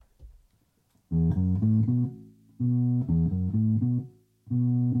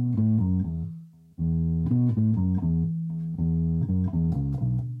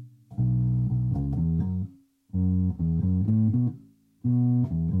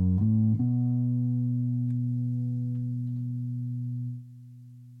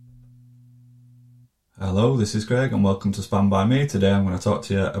Hello, this is Craig and welcome to Spam by Me. Today I'm going to talk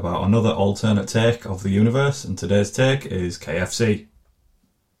to you about another alternate take of the universe, and today's take is KFC.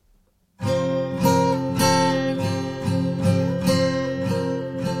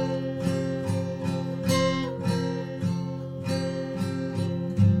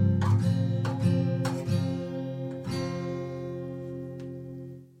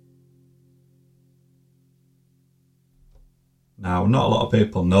 Now, not a lot of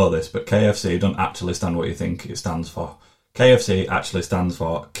people know this, but KFC don't actually stand what you think it stands for. KFC actually stands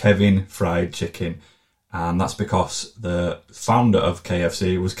for Kevin Fried Chicken, and that's because the founder of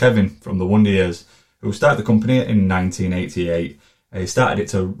KFC was Kevin from the Wonder Years, who started the company in 1988. He started it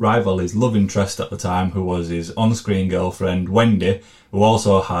to rival his love interest at the time, who was his on-screen girlfriend, Wendy, who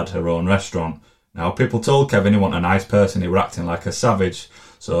also had her own restaurant. Now, people told Kevin he wasn't a nice person, he was acting like a savage,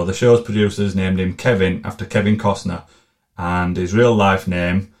 so the show's producers named him Kevin after Kevin Costner, and his real life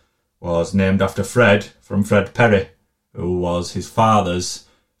name was named after Fred from Fred Perry, who was his father's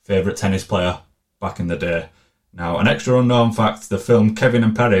favourite tennis player back in the day. Now, an extra unknown fact, the film Kevin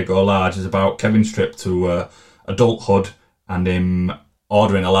and Perry Go Large is about Kevin's trip to adulthood and him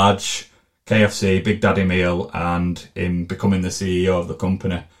ordering a large KFC Big Daddy meal and him becoming the CEO of the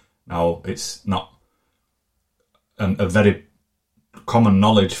company. Now, it's not a very common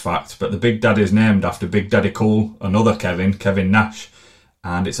knowledge fact, but the Big Daddy is named after Big Daddy Cool, another Kevin Nash,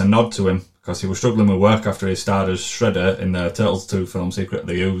 and it's a nod to him because he was struggling with work after he starred as Shredder in the Turtles 2 film Secret of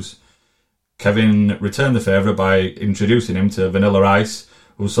the Ooze. Kevin returned the favour by introducing him to Vanilla Ice,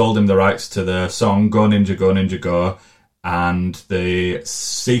 who sold him the rights to the song Go Ninja Go and the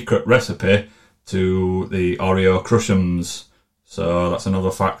secret recipe to the Oreo Crush'ems. So that's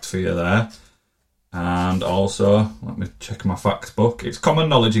another fact for you there. And also, let me check my facts book. It's common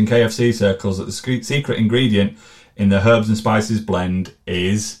knowledge in KFC circles that the secret ingredient in the herbs and spices blend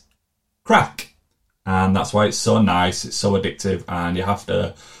is crack. And that's why it's so nice, it's so addictive, and you have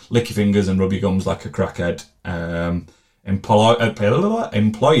to lick your fingers and rub your gums like a crackhead.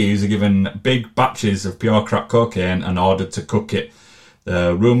 Employees are given big batches of pure crack cocaine and ordered to cook it.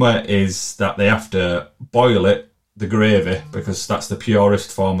 The rumour is that they have to boil it, the gravy, because that's the purest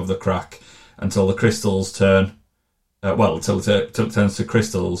form of the crack, until the crystals turn, until it turns to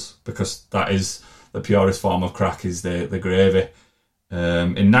crystals, because that is the purest form of crack, is the gravy.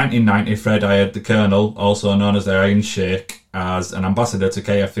 In 1990, Fred hired the Colonel, also known as the Iron Sheik, as an ambassador to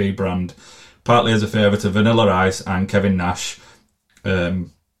KFC brand, partly as a favour to Vanilla Ice and Kevin Nash.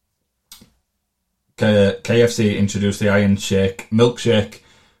 KFC introduced the Iron Sheik milkshake,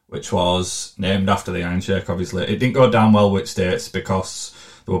 which was named after the Iron Sheik, obviously. It didn't go down well with states because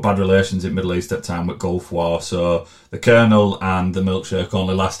there were bad relations in the Middle East at the time with Gulf War, so the Colonel and the milkshake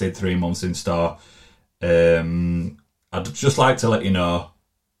only lasted 3 months in store. I'd just like to let you know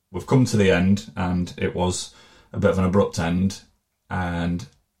we've come to the end, and it was a bit of an abrupt end, and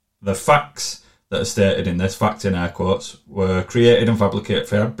the facts that are stated in this, facts in air quotes, were created and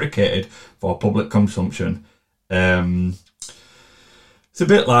fabricated for public consumption. It's a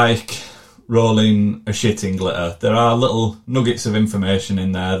bit like rolling a shit in glitter. There are little nuggets of information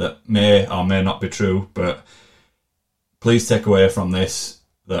in there that may or may not be true, but please take away from this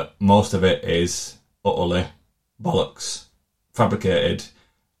that most of it is utterly bollocks, fabricated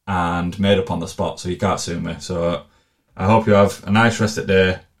and made up on the spot, so you can't sue me. So I hope you have a nice rest of the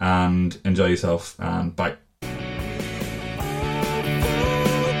day and enjoy yourself, and bye.